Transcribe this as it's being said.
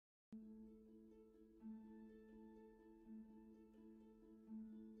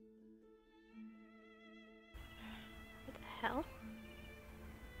hell?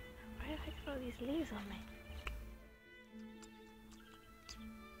 Why have I got all these leaves on me?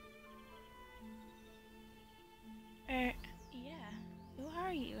 Yeah. Who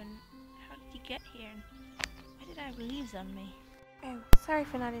are you and how did you get here and why did I have leaves on me? Oh, sorry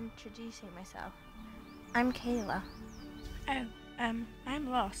for not introducing myself. I'm Kayla. Oh, I'm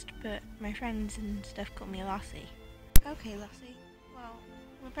lost, but my friends and stuff call me Lossie. Okay, Lossie. Well,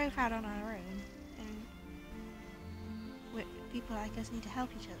 we're both out on our own, and people like us need to help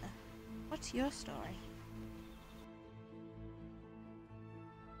each other. What's your story?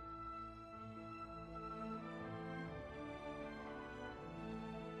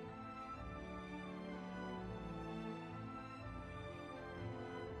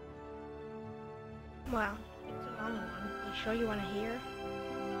 Well, it's a long one. You sure you want to hear?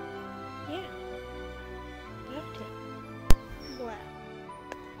 Yeah. Love to. Well.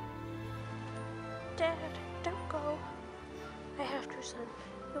 Dad, don't go. I have to, son.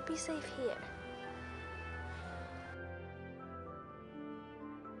 You'll be safe here.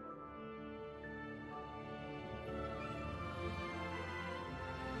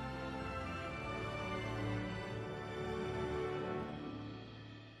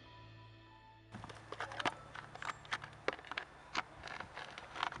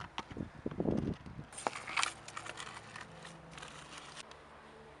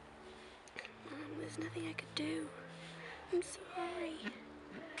 There's nothing I could do. I'm sorry.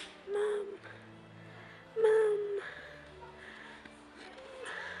 Mom. Mom.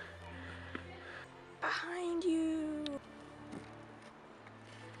 Behind you.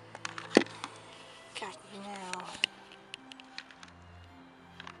 Got you now.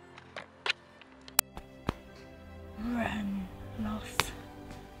 Run, Loss.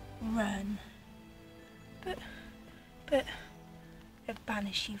 Run. But I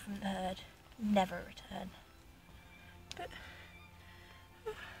banish you from the herd. Never return. But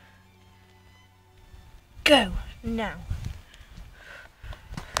go now.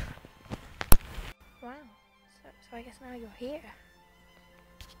 Wow. So I guess now you're here.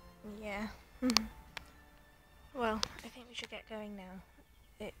 Yeah. Well, I think we should get going now.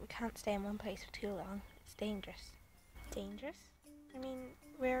 We can't stay in one place for too long. It's dangerous. Dangerous? I mean,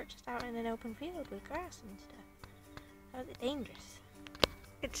 we're just out in an open field with grass and stuff. How's it dangerous?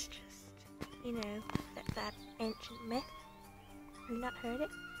 It's just, you know, that ancient myth. Have you not heard it?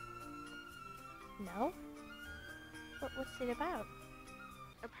 No? What's it about?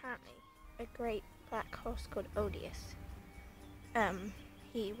 Apparently, a great black horse called Odious.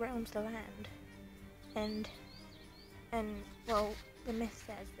 He roams the land, and well, the myth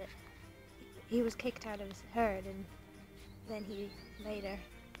says that he was kicked out of his herd, and then he later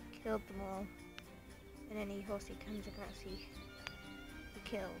killed them all, and any horse he comes across, he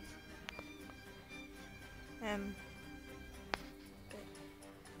kills.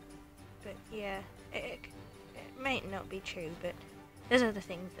 But yeah, it might not be true, but there's other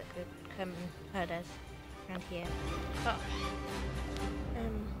things that could come and hurt us around here.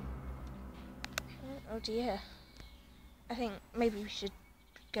 Oh dear. I think maybe we should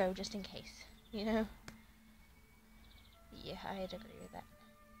go just in case, you know? Yeah, I'd agree with that.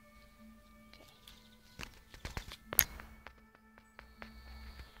 Okay.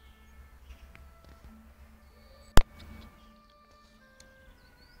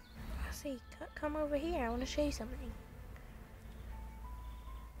 See, come over here. I want to show you something.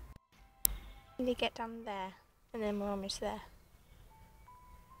 You need to get down there, and then we're almost there.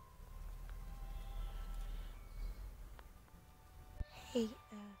 Hey,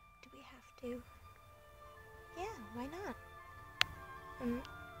 do we have to? Yeah, why not?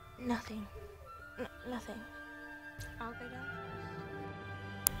 Nothing. Nothing. I'll go down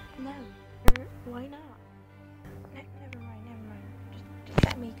first. No. Why not? Never mind. Just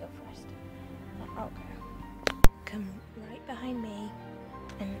let me go first. I'll go. Come right behind me,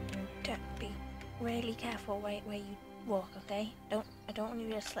 and be really careful where you walk, okay? I don't want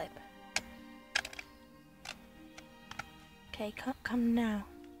you to slip. Okay, come now.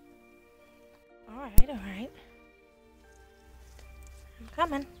 Alright. I'm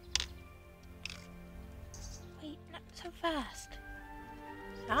coming. Wait, not so fast.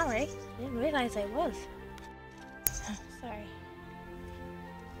 Sorry, I didn't realize I was. Sorry.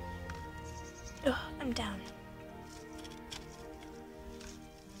 Oh, I'm down.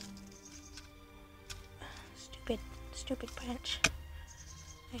 Stupid branch.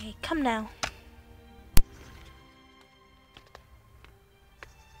 Okay, come now.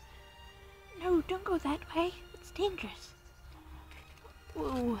 No, don't go that way. It's dangerous.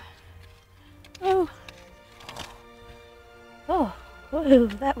 Whoa. Oh. Whoa,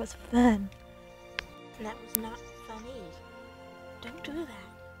 that was fun. And that was not funny. do that.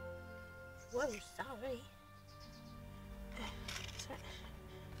 Whoa, sorry.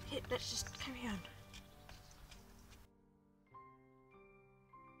 Here, let's just carry on.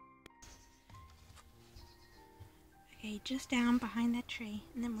 Okay, just down behind that tree,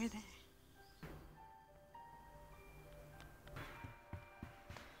 and then we're there.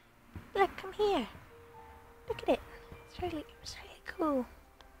 Look, come here. Look at it. It's really cool.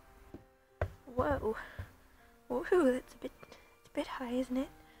 Whoa. Whoa, that's a bit high, isn't it?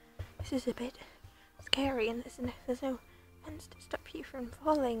 This is a bit scary, and there's no fence to stop you from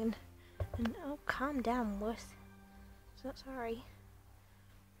falling, and oh, calm down, wuss. So sorry.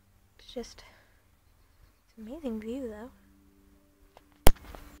 It's an amazing view, though.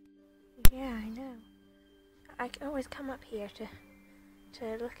 Yeah, I know. I can always come up here to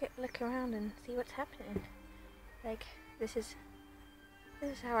look around and see what's happening. Like, this is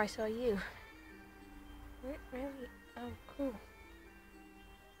how I saw you. Really? Oh, cool.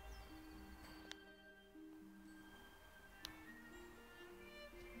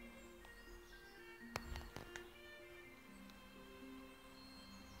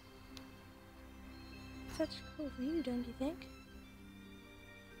 Such a cool view, don't you think?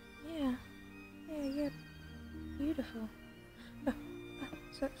 Yeah. Yeah, beautiful.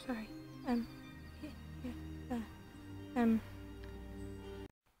 So sorry.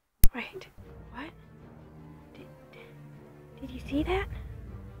 Wait, what? Did you see that?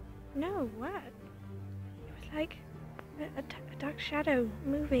 No, what? It was like a dark shadow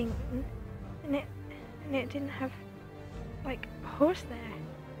moving, and it didn't have like a horse there,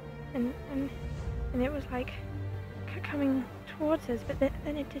 and it was like coming towards us, but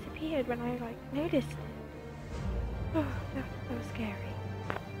then it disappeared when I like noticed it. Oh, that was scary.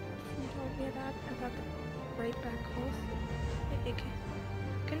 You told me about the great black horse. It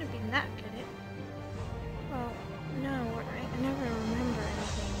couldn't have been that, could it? Well, no, I never remember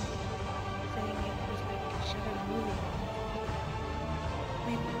anything saying it was like a shadow moving.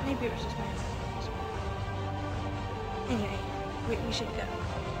 Maybe it was just my imagination. Anyway, we should go.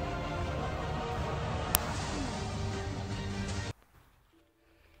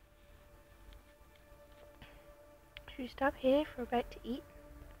 Should we stop here for a bite to eat?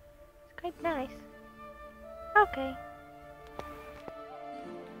 It's quite nice. Okay.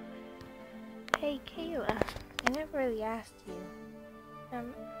 Hey, Kayla, I never really asked you. So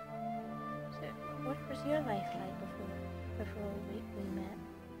what was your life like before we met?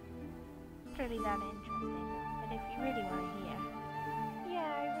 Not really that interesting, but if you really want to hear. Yeah,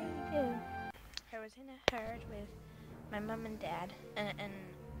 I really do. I was in a herd with my mum and dad and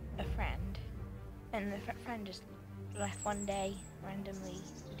a friend, and the friend just left one day randomly.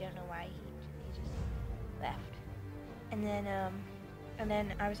 We don't know why. He just left. And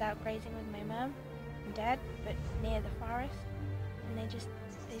then I was out grazing with my mum and dad, but near the forest, and they just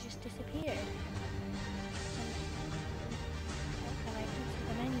disappeared. And I couldn't see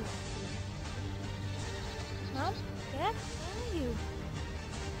them anywhere. Mom? Dad? Where are you?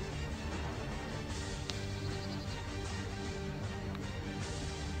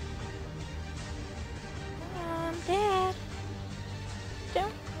 Dad,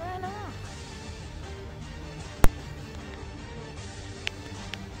 don't run off.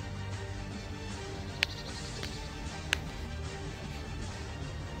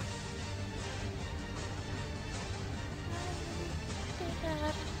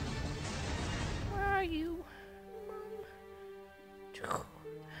 Dad, where are you? Mom.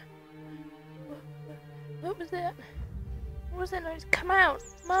 What was that? What was that noise? Come out!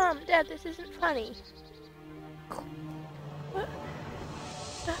 Mom, Dad, this isn't funny. What?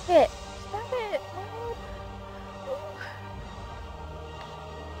 Stop it! Stop it! Mom!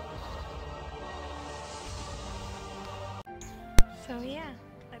 So yeah,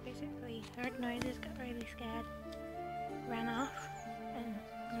 I basically heard noises, got really scared, ran off, and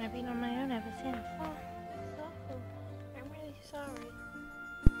I've been on my own ever since. Oh, that's awful. I'm really sorry.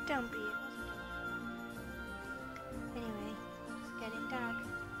 Don't be. It wasn't. Anyway, it's getting dark.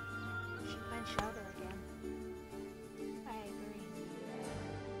 We should find shelter again. I agree.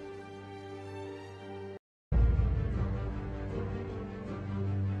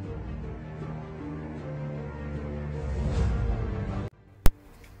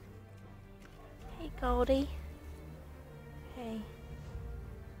 Hey, Goldie. Hey.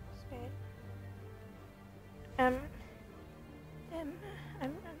 Spirit. I'm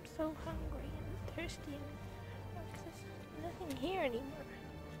so hungry and thirsty, and there's nothing here anymore.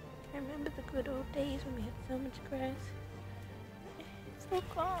 I remember the good old days when we had so much grass. It's all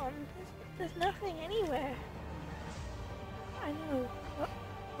gone. There's nothing anywhere. I know.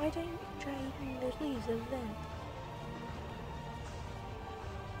 Why don't you try eating those leaves over there?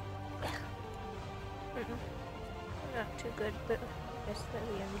 Not too good, but that's the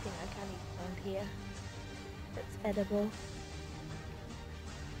only thing I can eat around here that's edible.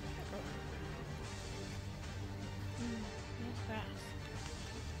 Nice grass.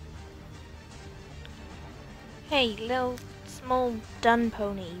 Hey, little small dun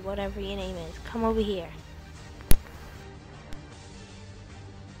pony, whatever your name is, come over here.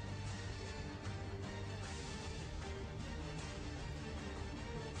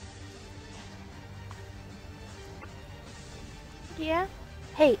 Yeah?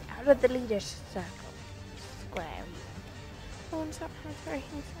 Hey, out of the leader's circle. Square. Oh, I'm sorry.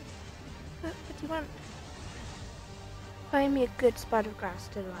 What do you want? Find me a good spot of grass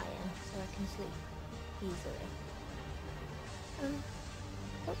to lie in so I can sleep easily.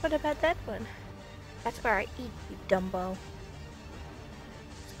 What about that one? That's where I eat, you dumbo.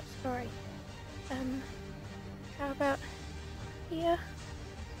 So sorry. How about here?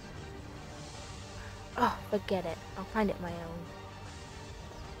 Oh, forget it. I'll find it my own.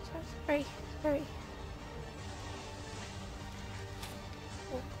 So sorry. So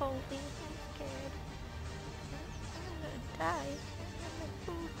cold, I'm scared. I'm gonna die. I don't have my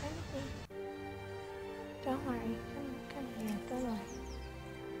food, anything. Don't worry. Come here. Don't worry.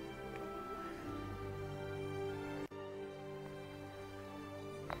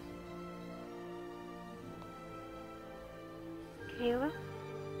 Kayla?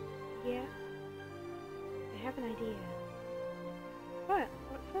 Yeah? I have an idea. What?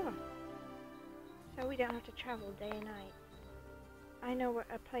 What for? So we don't have to travel day and night. I know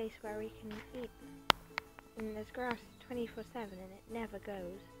a place where we can eat. And there's grass 24/7 and it never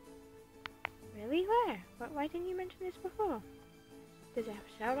goes. Really? Where? Why didn't you mention this before? Does it have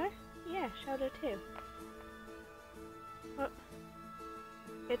shelter? Yeah, shelter too. Well,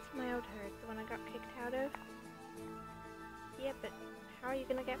 it's my old herd, the one I got kicked out of. Yeah, but how are you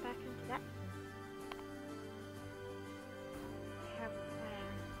gonna get back into that?